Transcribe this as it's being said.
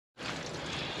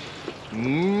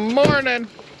Morning.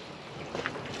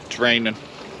 It's raining.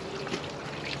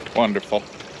 Wonderful.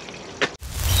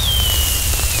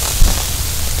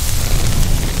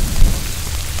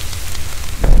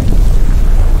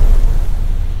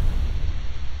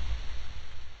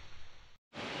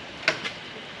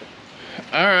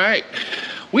 All right,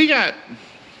 we got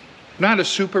not a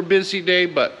super busy day,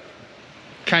 but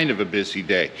kind of a busy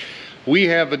day. We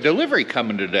have a delivery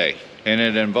coming today, and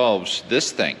it involves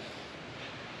this thing.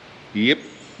 Yep,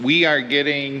 we are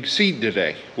getting seed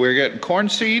today. We're getting corn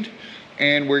seed,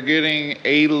 and we're getting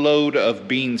a load of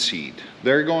bean seed.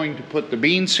 They're going to put the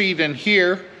bean seed in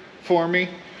here for me,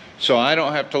 so I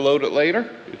don't have to load it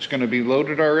later. It's going to be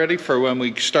loaded already for when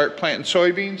we start planting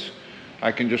soybeans.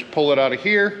 I can just pull it out of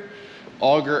here,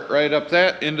 auger it right up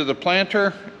that into the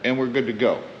planter, and we're good to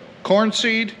go. Corn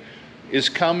seed is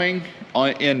coming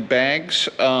in bags.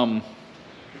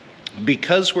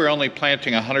 Because we're only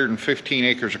planting 115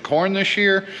 acres of corn this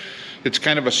year, it's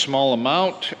kind of a small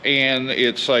amount, and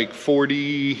it's like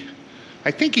 40,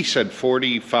 I think he said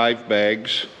 45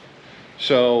 bags.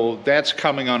 So that's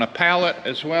coming on a pallet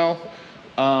as well.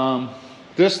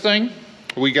 This thing,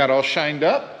 we got all shined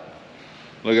up.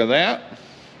 Look at that.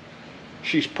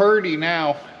 She's purty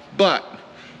now, but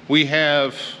we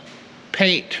have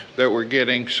paint that we're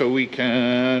getting so we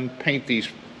can paint these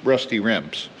rusty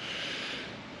rims.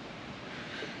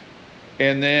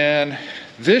 And then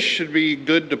this should be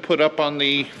good to put up on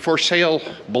the for sale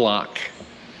block.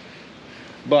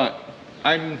 But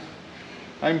I'm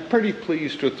pretty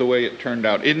pleased with the way it turned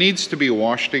out. It needs to be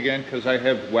washed again because I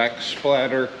have wax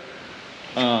splatter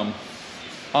on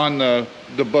the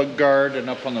bug guard and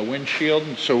up on the windshield,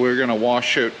 and so we're gonna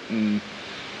wash it and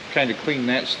kind of clean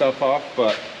that stuff off.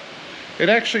 But it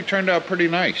actually turned out pretty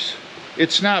nice.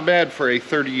 It's not bad for a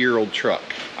 30-year-old truck,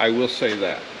 I will say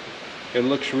that. It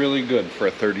looks really good for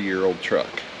a 30-year-old truck.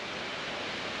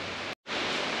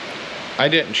 I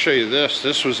didn't show you this.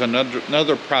 This was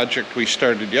another project we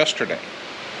started yesterday.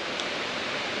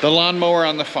 The lawnmower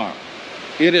on the farm.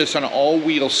 It is an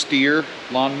all-wheel steer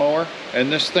lawnmower,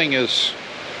 and this thing is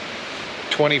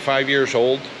 25 years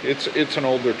old. It's an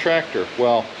older tractor.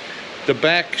 Well, the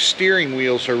back steering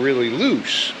wheels are really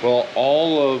loose. Well,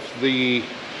 all of the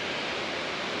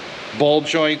ball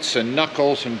joints and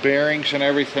knuckles and bearings and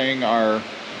everything are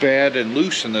bad and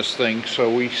loose in this thing, so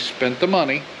we spent the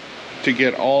money to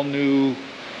get all new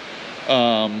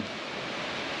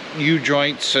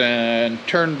U-joints and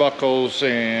turnbuckles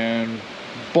and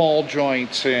ball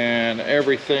joints and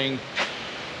everything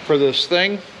for this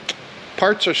thing.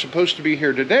 Parts are supposed to be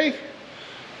here today.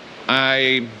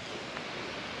 I'm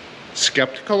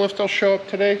skeptical if they'll show up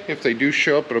today. If they do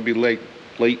show up, it'll be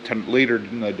later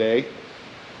in the day.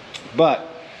 But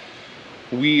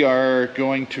we are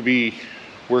going to be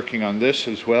working on this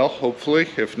as well, hopefully.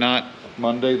 If not,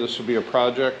 Monday this will be a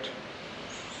project.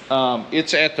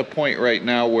 It's at the point right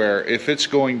now where if it's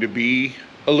going to be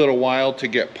a little while to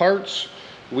get parts,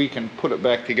 we can put it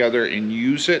back together and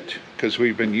use it, because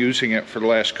we've been using it for the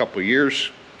last couple of years.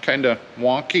 Kind of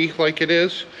wonky like it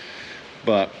is,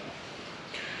 but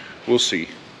we'll see.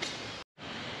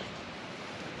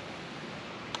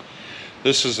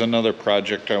 This is another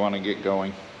project I want to get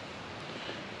going.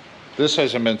 This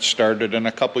hasn't been started in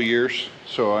a couple years,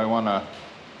 so I want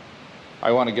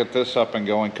to get this up and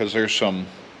going, because there's some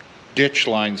ditch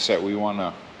lines that we want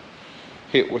to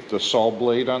hit with the saw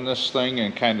blade on this thing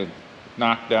and kind of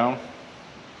knock down.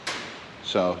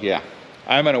 So yeah,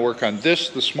 I'm going to work on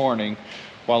this morning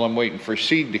while I'm waiting for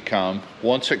seed to come.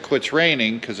 Once it quits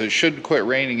raining, because it should quit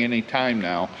raining any time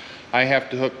now, I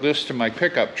have to hook this to my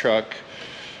pickup truck,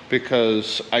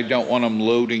 because I don't want them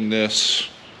loading this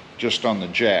just on the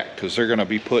jack, because they're going to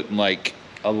be putting like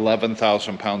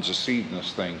 11,000 pounds of seed in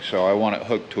this thing. So I want it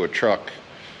hooked to a truck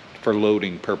for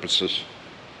loading purposes.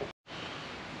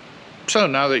 So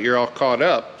now that you're all caught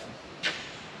up,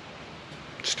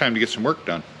 it's time to get some work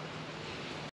done.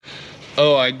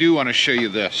 Oh, I do want to show you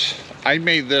this. I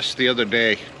made this the other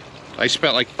day. I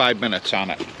spent like 5 minutes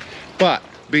on it. But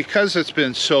because it's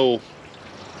been so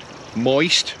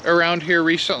moist around here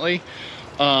recently,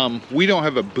 we don't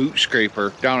have a boot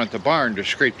scraper down at the barn to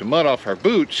scrape the mud off our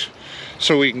boots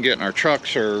so we can get in our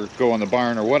trucks or go in the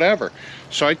barn or whatever.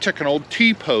 So I took an old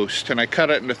T-post and I cut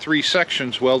it into 3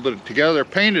 sections, welded it together,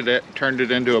 painted it, turned it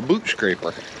into a boot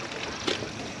scraper.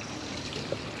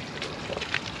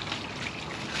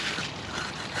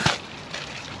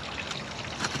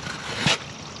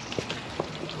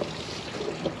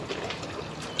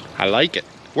 I like it.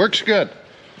 Works good.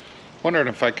 Wondering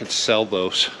if I could sell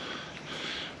those.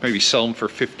 Maybe sell them for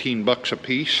 15 bucks a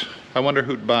piece. I wonder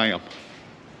who'd buy them.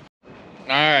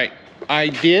 All right, I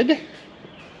did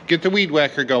get the weed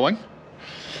whacker going.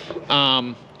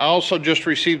 I also just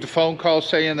received a phone call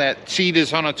saying that seed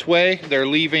is on its way. They're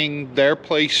leaving their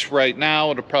place right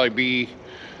now. It'll probably be,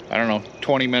 I don't know,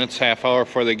 20 minutes, half hour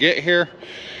before they get here.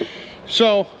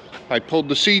 So I pulled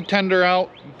the seed tender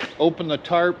out, opened the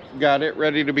tarp, got it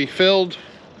ready to be filled.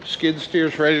 Skid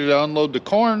steer's ready to unload the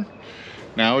corn.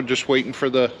 Now just waiting for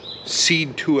the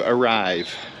seed to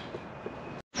arrive.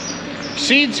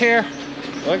 Seed's here.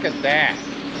 Look at that.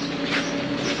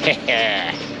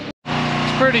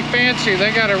 It's pretty fancy.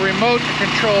 They got a remote to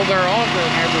control their auger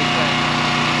and everything.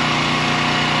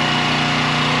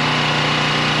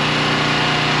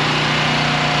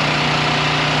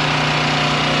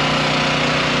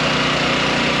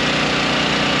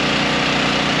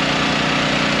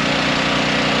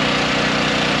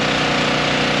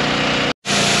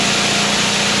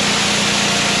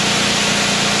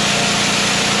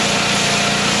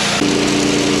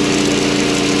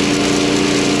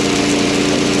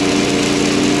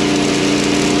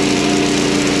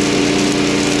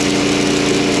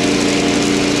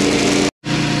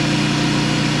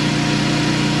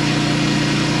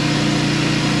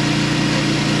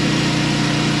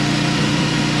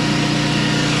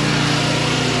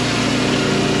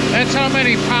 That's how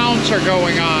many pounds are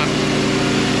going on.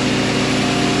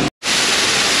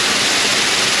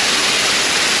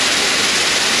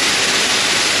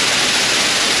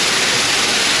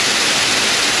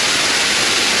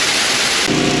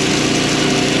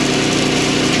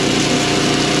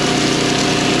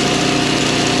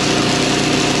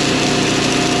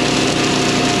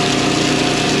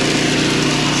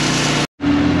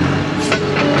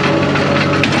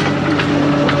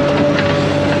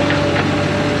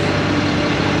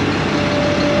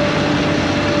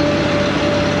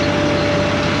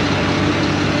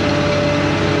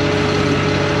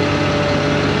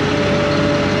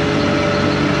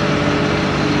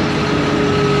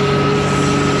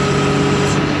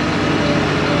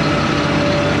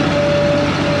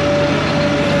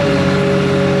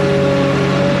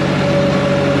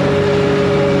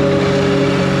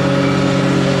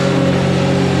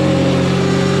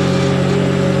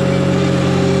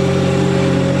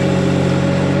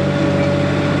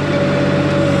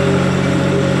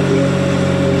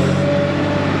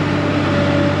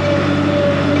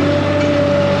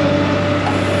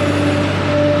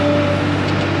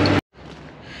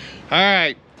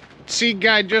 Seed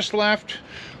guy just left.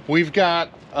 We've got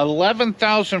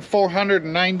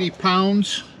 11,490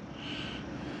 pounds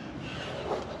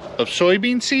of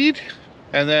soybean seed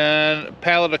and then a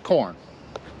pallet of corn.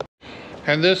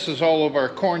 And this is all of our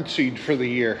corn seed for the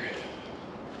year.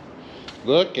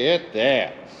 Look at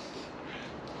that.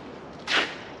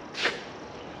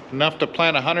 Enough to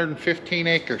plant 115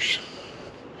 acres.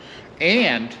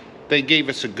 And they gave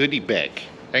us a goodie bag.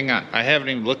 Hang on, I haven't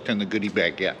even looked in the goodie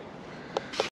bag yet.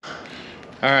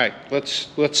 All right, let's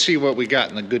see what we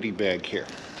got in the goodie bag here.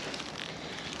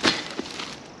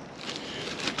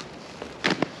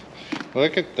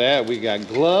 Look at that, we got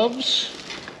gloves,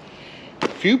 a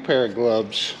few pair of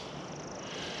gloves.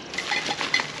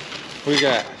 We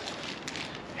got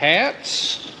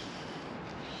hats,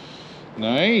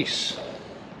 nice.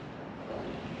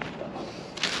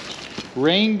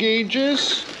 Rain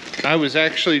gauges. I was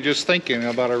actually just thinking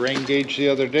about a rain gauge the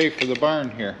other day for the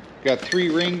barn here. Got 3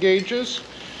 rain gauges.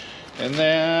 And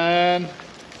then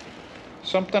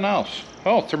something else.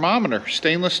 Oh, thermometer,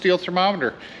 stainless steel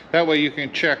thermometer. That way you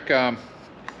can check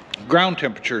ground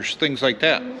temperatures, things like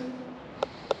that.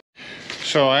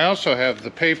 So I also have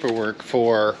the paperwork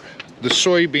for the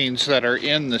soybeans that are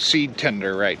in the seed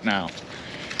tender right now.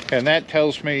 And that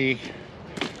tells me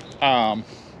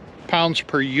pounds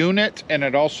per unit, and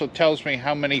it also tells me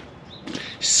how many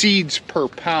seeds per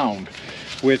pound,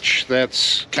 which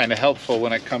that's kind of helpful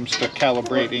when it comes to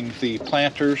calibrating the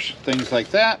planters, things like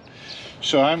that.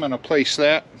 So I'm going to place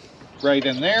that right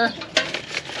in there.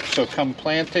 So come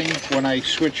planting, when I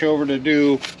switch over to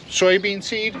do soybean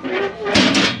seed,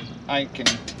 I can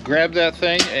grab that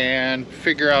thing and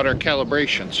figure out our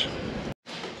calibrations.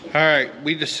 All right,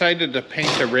 we decided to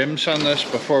paint the rims on this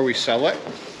before we sell it.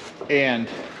 And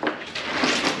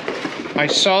I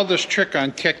saw this trick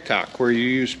on TikTok where you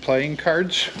use playing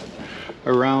cards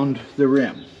around the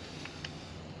rim.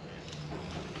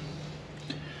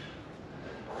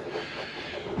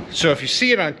 So if you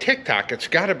see it on TikTok, it's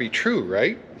got to be true,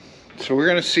 right? So we're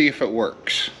going to see if it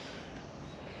works.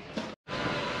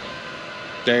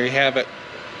 There you have it.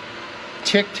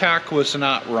 TikTok was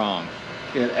not wrong.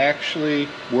 It actually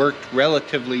worked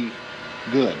relatively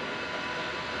good.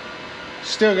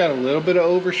 Still got a little bit of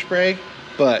overspray,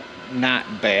 but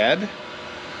not bad.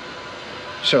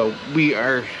 So we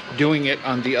are doing it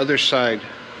on the other side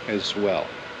as well.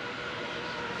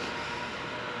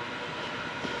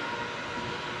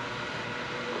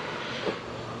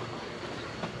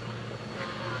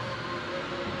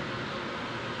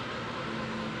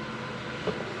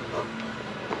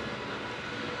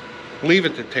 Leave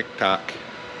it to TikTok.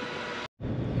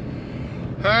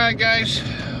 All right, guys,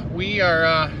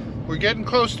 we're getting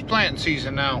close to planting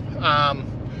season now.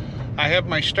 I have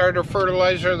my starter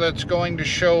fertilizer that's going to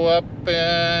show up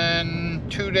in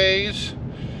 2 days,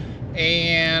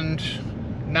 and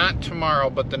not tomorrow,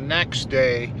 but the next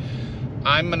day,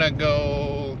 I'm gonna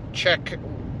go check a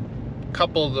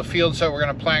couple of the fields that we're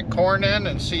gonna plant corn in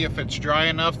and see if it's dry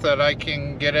enough that I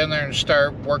can get in there and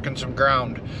start working some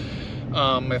ground.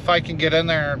 If I can get in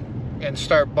there and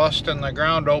start busting the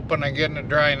ground open and getting it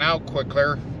drying out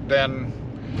quicker, then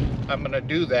I'm gonna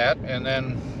do that, and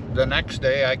then the next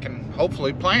day I can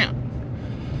hopefully plant.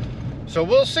 So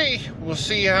we'll see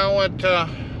how it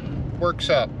works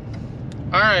up.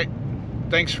 All right,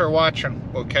 thanks for watching.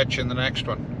 We'll catch you in the next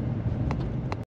one.